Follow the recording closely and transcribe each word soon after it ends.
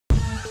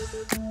I'm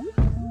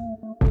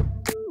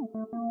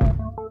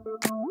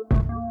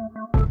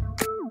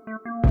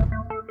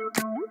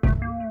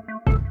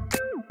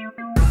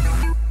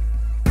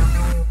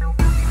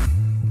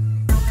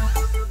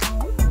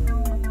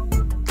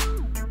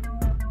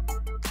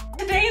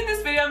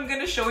going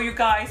to show you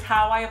guys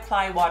how I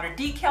apply water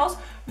decals.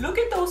 Look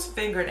at those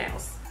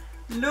fingernails.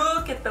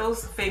 Look at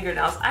those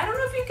fingernails. I don't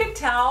know if you can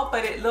tell,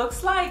 but it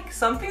looks like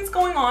something's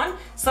going on,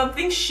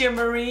 something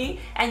shimmery,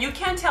 and you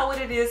can't tell what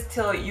it is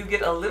till you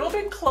get a little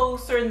bit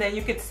closer, and then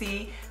you can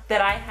see that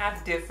I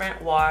have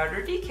different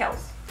water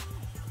decals.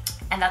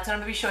 And that's what I'm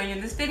going to be showing you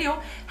in this video,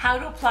 how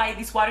to apply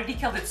these water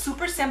decals. It's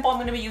super simple. I'm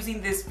going to be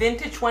using this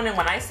vintage one, and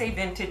when I say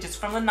vintage, it's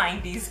from the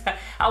 90s.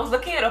 I was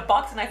looking at a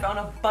box and I found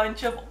a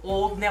bunch of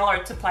old nail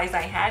art supplies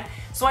I had,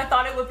 so I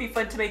thought it would be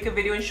fun to make a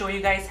video and show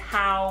you guys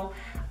how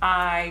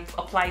I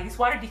apply these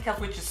water decals,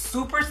 which is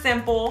super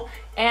simple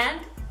and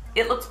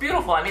it looks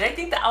beautiful. I mean, I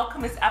think the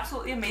outcome is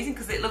absolutely amazing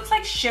because it looks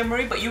like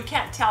shimmery, but you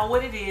can't tell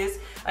what it is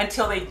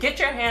until they get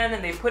your hand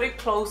and they put it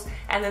close,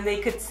 and then they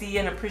could see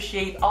and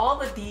appreciate all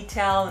the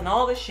detail and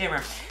all the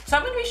shimmer. So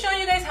I'm going to be showing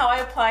you guys how I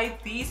apply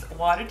these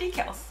water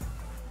decals.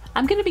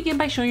 I'm going to begin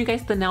by showing you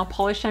guys the nail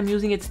polish I'm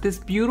using. It's this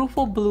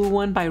beautiful blue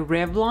one by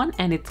Revlon,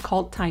 and it's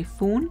called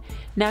Typhoon.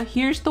 Now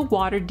here's the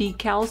water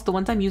decals. The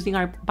ones I'm using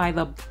are by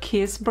the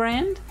Kiss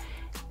brand,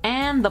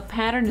 and the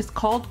pattern is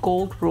called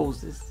Gold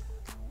Roses.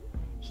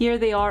 Here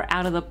they are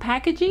out of the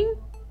packaging.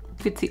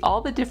 You can see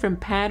all the different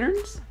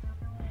patterns.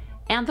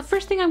 And the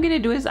first thing I'm going to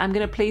do is I'm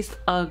going to place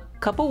a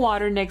cup of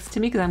water next to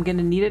me because I'm going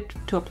to need it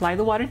to apply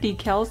the water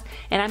decals.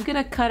 And I'm going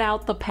to cut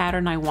out the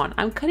pattern I want.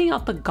 I'm cutting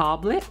out the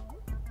goblet.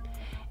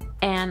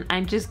 And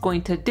I'm just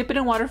going to dip it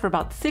in water for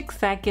about 6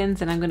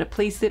 seconds, and I'm going to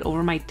place it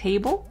over my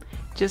table.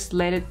 Just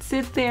let it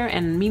sit there,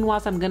 and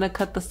meanwhile I'm going to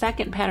cut the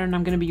second pattern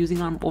I'm going to be using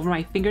over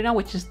my fingernail,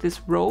 which is this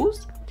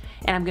rose.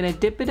 And I'm going to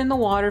dip it in the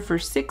water for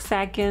 6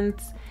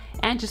 seconds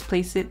and just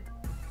place it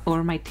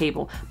over my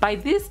table. By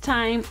this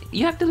time,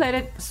 you have to let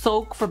it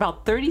soak for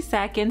about 30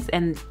 seconds,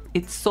 and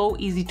it's so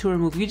easy to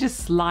remove. You just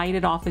slide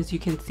it off, as you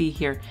can see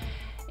here.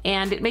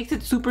 And it makes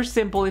it super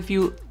simple if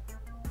you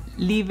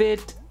leave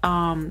it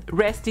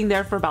resting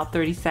there for about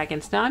 30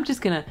 seconds. Now I'm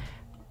just gonna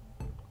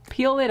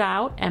peel it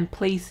out and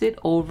place it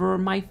over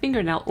my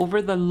fingernail,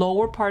 over the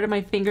lower part of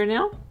my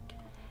fingernail.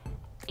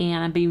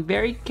 And I'm being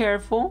very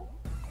careful.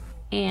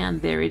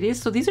 And there it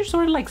is. So these are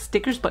sort of like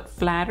stickers but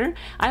flatter.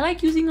 I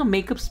like using a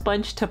makeup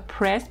sponge to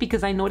press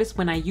because I noticed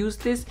when I use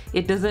this,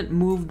 it doesn't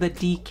move the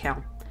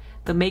decal,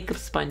 the makeup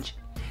sponge.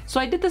 So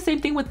I did the same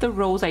thing with the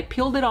rose. I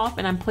peeled it off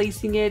and I'm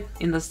placing it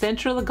in the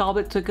center of the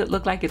goblet so it could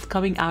look like it's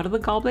coming out of the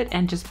goblet,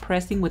 and just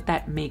pressing with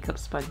that makeup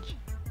sponge.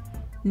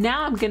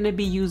 Now I'm going to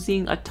be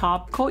using a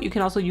top coat. You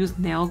can also use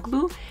nail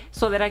glue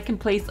so that I can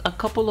place a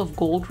couple of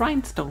gold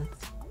rhinestones.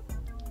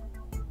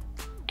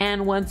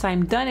 And once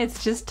I'm done,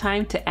 it's just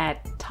time to add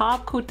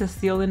top coat to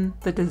seal in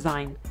the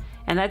design.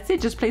 And that's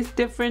it. Just place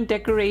different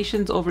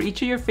decorations over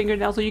each of your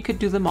fingernails, so you could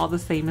do them all the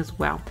same as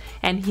well.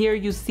 And here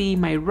you see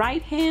my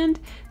right hand.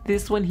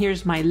 This one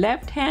here's my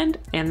left hand,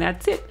 and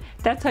that's it.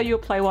 That's how you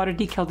apply water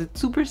decals. It's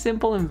super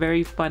simple and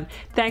very fun.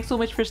 Thanks so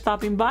much for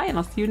stopping by, and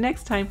I'll see you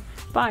next time.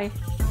 Bye.